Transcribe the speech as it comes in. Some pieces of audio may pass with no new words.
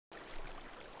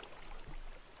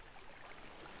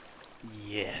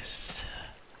Yes.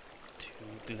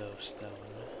 2 glowstone.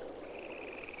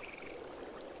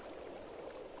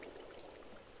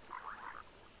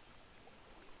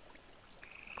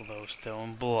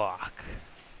 Glowstone block.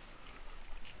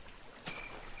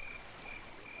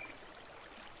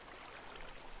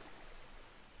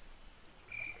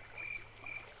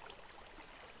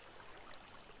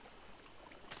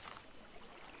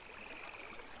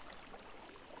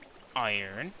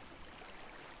 Iron.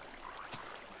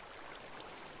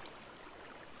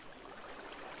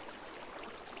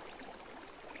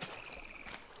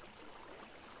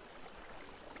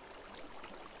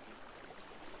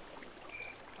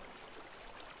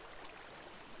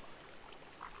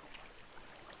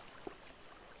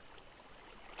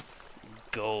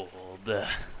 Gold.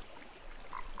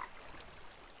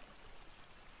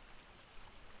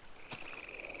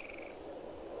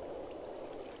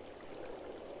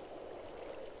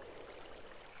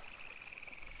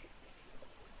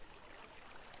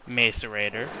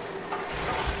 Macerator.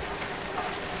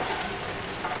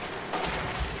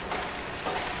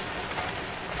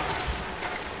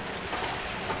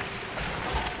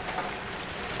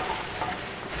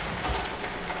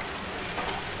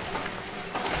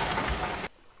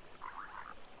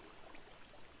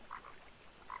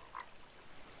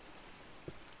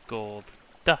 Gold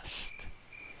dust.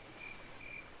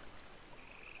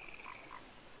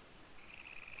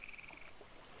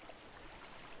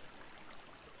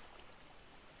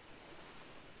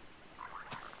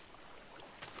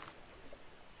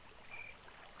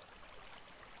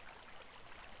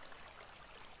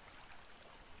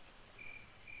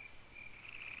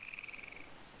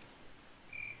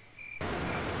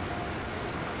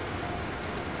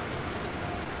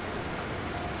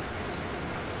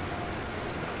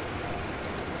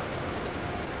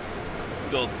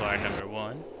 Gold bar number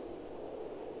 1.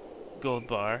 Gold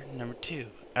bar number 2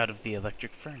 out of the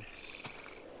electric furnace.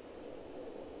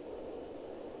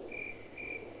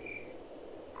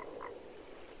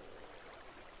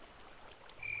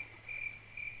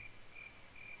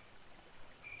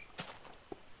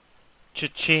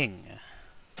 Cha-ching.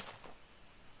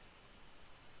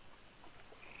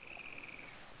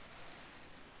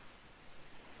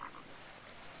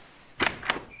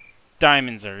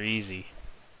 Diamonds are easy.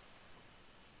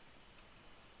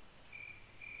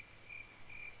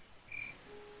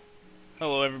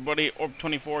 Hello everybody,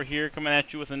 Orb24 here, coming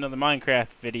at you with another Minecraft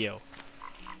video.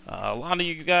 A lot of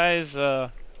you guys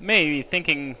may be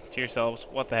thinking to yourselves,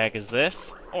 what the heck is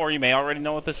this? Or you may already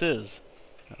know what this is.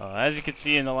 As you can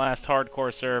see in the last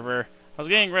hardcore server, I was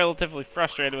getting relatively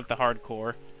frustrated with the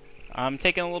hardcore. I'm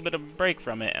taking a little bit of a break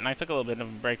from it, and I took a little bit of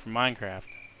a break from Minecraft.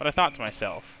 But I thought to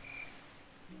myself,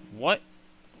 what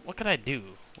could I do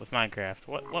with Minecraft?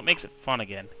 What makes it fun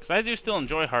again? Because I do still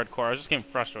enjoy hardcore, I was just getting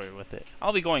frustrated with it.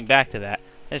 I'll be going back to that.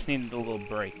 I just needed a little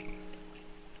break. And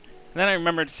then I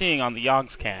remembered seeing on the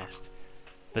Yogscast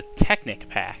the Technic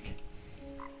Pack.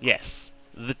 Yes,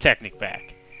 the Technic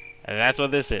Pack. And that's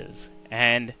what this is.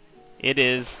 And it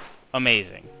is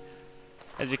amazing.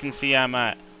 As you can see, I'm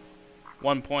at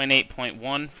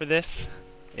 1.8.1 for this.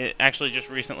 It actually just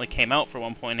recently came out for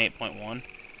 1.8.1.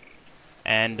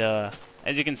 And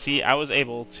as you can see, I was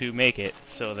able to make it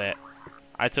so that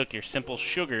I took your simple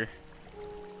sugar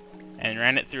and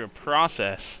ran it through a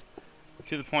process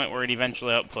to the point where it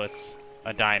eventually outputs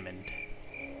a diamond.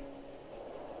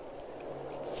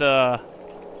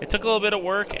 It took a little bit of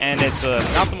work, and it's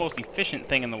not the most efficient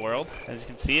thing in the world. As you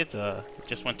can see, it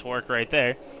just went to work right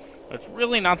there. But it's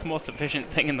really not the most efficient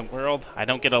thing in the world. I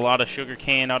don't get a lot of sugar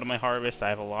cane out of my harvest. I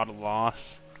have a lot of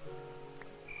loss.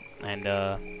 And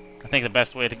I think the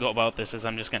best way to go about this is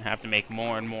I'm just going to have to make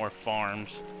more and more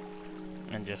farms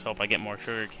and just hope I get more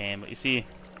sugar cane. But you see,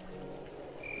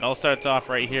 it all starts off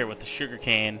right here with the sugar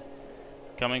cane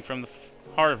coming from the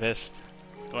harvest,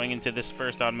 going into this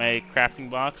first automatic crafting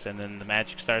box, and then the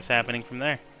magic starts happening from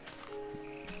there.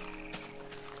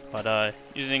 But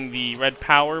using the red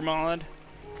power mod,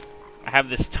 I have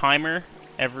this timer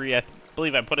every, I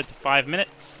believe I put it to 5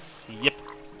 minutes. Yep.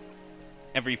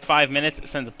 Every 5 minutes it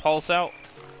sends a pulse out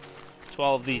to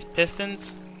all of these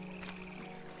pistons.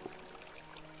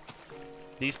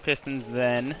 These pistons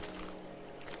then,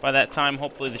 by that time,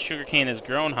 hopefully the sugarcane has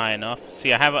grown high enough.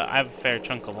 See, I have a fair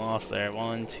chunk of loss there.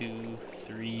 1, 2,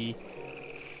 3,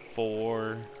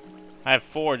 4. I have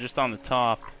 4 just on the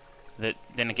top that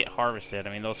didn't get harvested.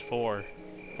 I mean, those 4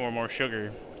 more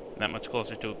sugar, that much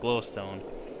closer to a glowstone.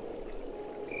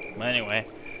 But anyway,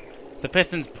 the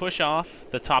pistons push off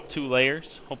the top 2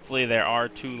 layers. Hopefully there are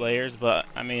 2 layers, but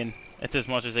I mean, it's as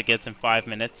much as it gets in 5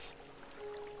 minutes.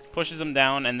 Pushes them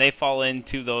down, and they fall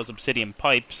into those obsidian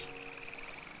pipes.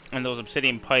 and those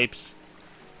obsidian pipes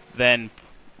then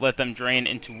let them drain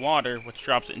into water, which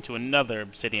drops it into another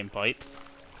obsidian pipe,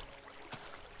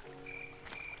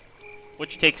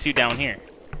 which takes you down here.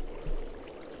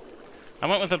 I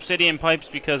went with obsidian pipes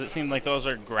because it seemed like those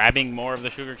are grabbing more of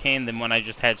the sugarcane than when I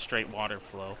just had straight water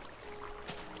flow.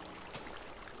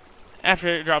 After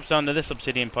it drops down to this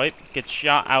obsidian pipe, gets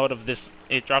shot out of this,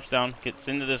 it drops down, gets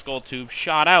into this gold tube,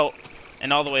 shot out,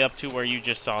 and all the way up to where you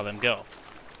just saw them go.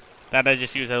 That I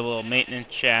just use as a little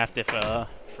maintenance shaft if,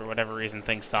 for whatever reason,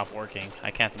 things stop working.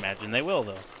 I can't imagine they will,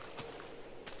 though.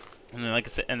 And then, like I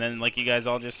said, and then, like you guys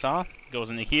all just saw, goes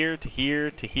into here, to here,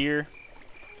 to here,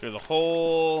 through the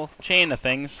whole chain of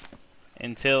things,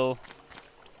 until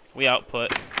we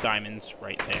output diamonds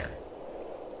right there.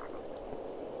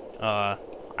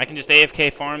 I can just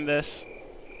AFK farm this.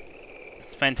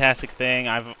 It's a fantastic thing.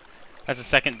 That's the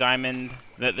second diamond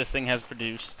that this thing has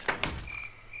produced.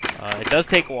 It does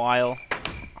take a while.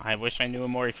 I wish I knew a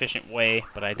more efficient way,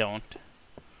 but I don't.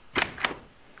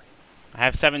 I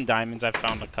have 7 diamonds. I've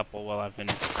found a couple while I've been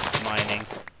mining.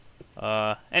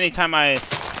 Anytime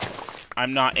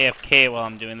I'm not AFK while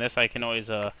I'm doing this, I can always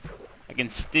I can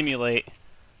stimulate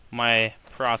my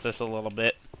process a little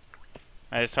bit.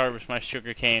 I just harvest my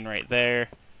sugarcane right there.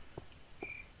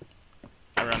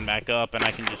 I run back up and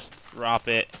I can just drop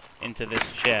it into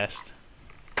this chest.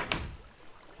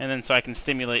 And then so I can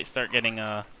stimulate, start getting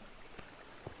some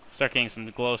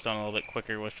glowstone a little bit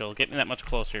quicker, which will get me that much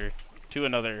closer to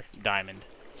another diamond.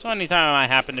 So anytime I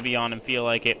happen to be on and feel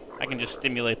like it, I can just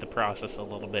stimulate the process a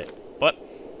little bit. But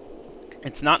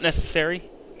it's not necessary.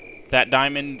 That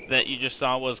diamond that you just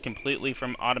saw was completely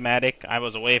from automatic. I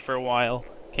was away for a while,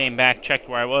 came back, checked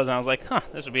where I was, and I was like, huh,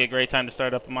 this would be a great time to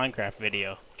start up a Minecraft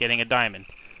video, getting a diamond.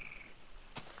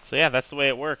 So yeah, that's the way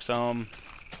it works.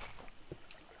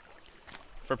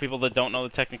 For people that don't know the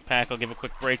Technic Pack, I'll give a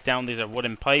quick breakdown. These are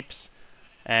wooden pipes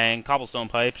and cobblestone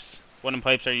pipes. Wooden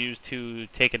pipes are used to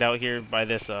take it out here by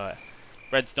this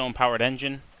redstone powered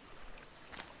engine.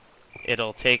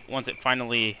 It'll take, once it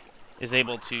finally is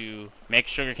able to make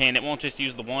sugarcane, it won't just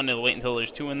use the one, it'll wait until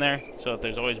there's 2 in there, so that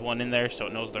there's always 1 in there so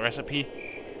it knows the recipe.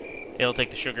 It'll take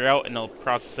the sugar out and it'll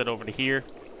process it over to here.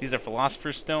 These are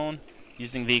philosopher's stone,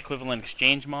 using the equivalent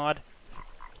exchange mod.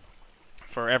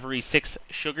 For every 6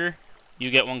 sugar,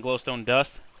 you get 1 glowstone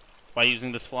dust by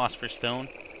using this philosopher's stone.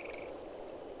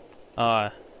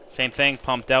 Same thing,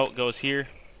 pumped out goes here,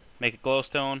 make a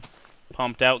glowstone,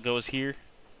 pumped out goes here.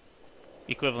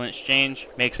 Equivalent exchange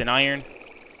makes an iron,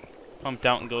 pumped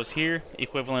out and goes here.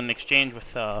 Equivalent exchange with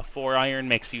 4 iron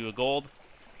makes you a gold.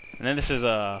 And then this is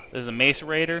a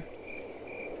macerator.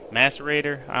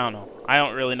 Macerator? I don't know. I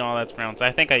don't really know how that's pronounced.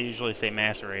 I think I usually say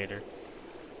macerator.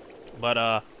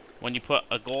 But when you put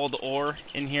a gold ore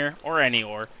in here, or any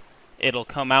ore, it'll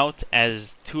come out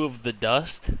as 2 of the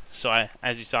dust. So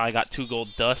as you saw, I got 2 gold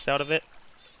dust out of it.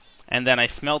 And then I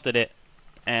smelted it,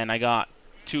 and I got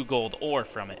 2 gold ore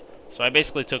from it. So I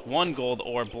basically took 1 gold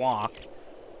ore block,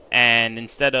 and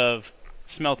instead of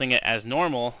smelting it as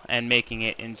normal and making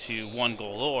it into 1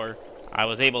 gold ore, I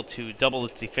was able to double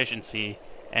its efficiency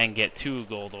and get 2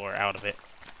 gold ore out of it.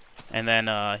 And then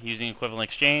using equivalent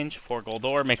exchange, 4 gold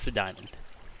ore makes a diamond.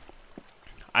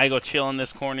 I go chill in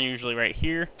this corner, usually right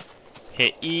here,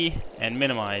 hit E and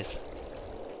minimize,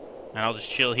 and I'll just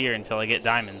chill here until I get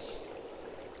diamonds.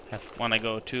 When I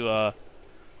go to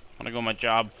my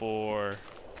job for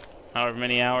however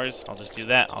many hours, I'll just do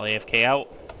that. I'll AFK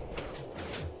out,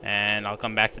 and I'll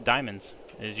come back to diamonds,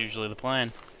 is usually the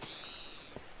plan.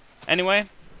 Anyway,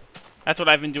 that's what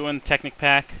I've been doing, Technic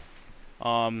Pack.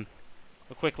 A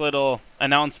quick little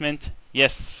announcement.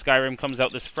 Yes, Skyrim comes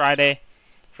out this Friday.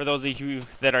 For those of you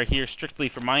that are here strictly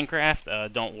for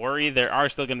Minecraft, don't worry. There are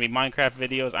still going to be Minecraft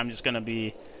videos. I'm just going to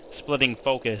be splitting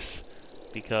focus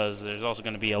because there's also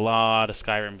going to be a lot of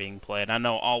Skyrim being played. I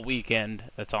know all weekend,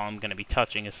 that's all I'm going to be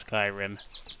touching is Skyrim.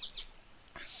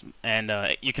 And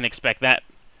you can expect a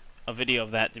video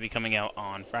of that to be coming out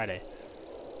on Friday.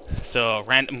 So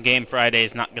Random Game Friday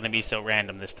is not going to be so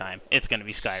random this time. It's going to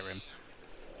be Skyrim.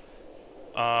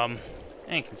 And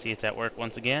you can see it's at work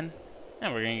once again.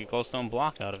 And we're going to get a glowstone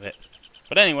block out of it.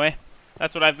 But anyway,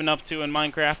 that's what I've been up to in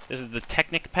Minecraft. This is the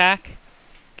Technic Pack.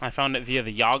 I found it via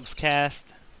the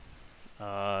Yogscast.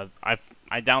 I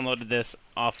downloaded this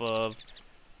off of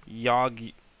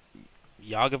Yogiverse,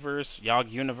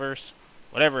 Universe,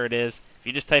 whatever it is. If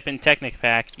you just type in Technic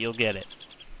Pack, you'll get it.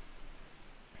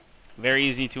 Very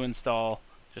easy to install.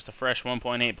 Just a fresh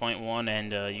 1.8.1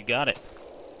 and you got it.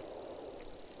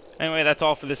 Anyway, that's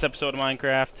all for this episode of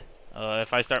Minecraft.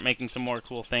 If I start making some more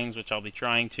cool things, which I'll be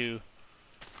trying to,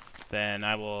 then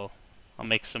I'll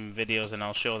make some videos and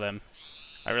I'll show them.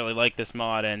 I really like this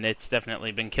mod, and it's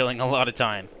definitely been killing a lot of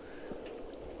time.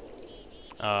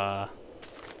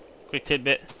 Quick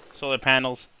tidbit, solar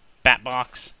panels, bat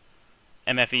box,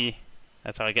 MFE.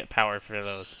 That's how I get power for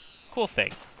those. Cool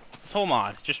thing. This whole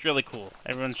mod, just really cool.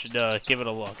 Everyone should give it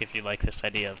a look if you like this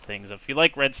idea of things. If you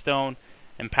like redstone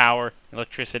and power,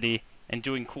 electricity, and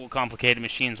doing cool, complicated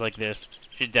machines like this,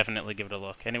 you should definitely give it a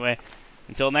look. Anyway,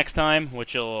 until next time,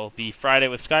 which will be Friday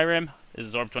with Skyrim, this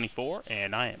is Orb24,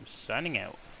 and I am signing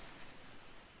out.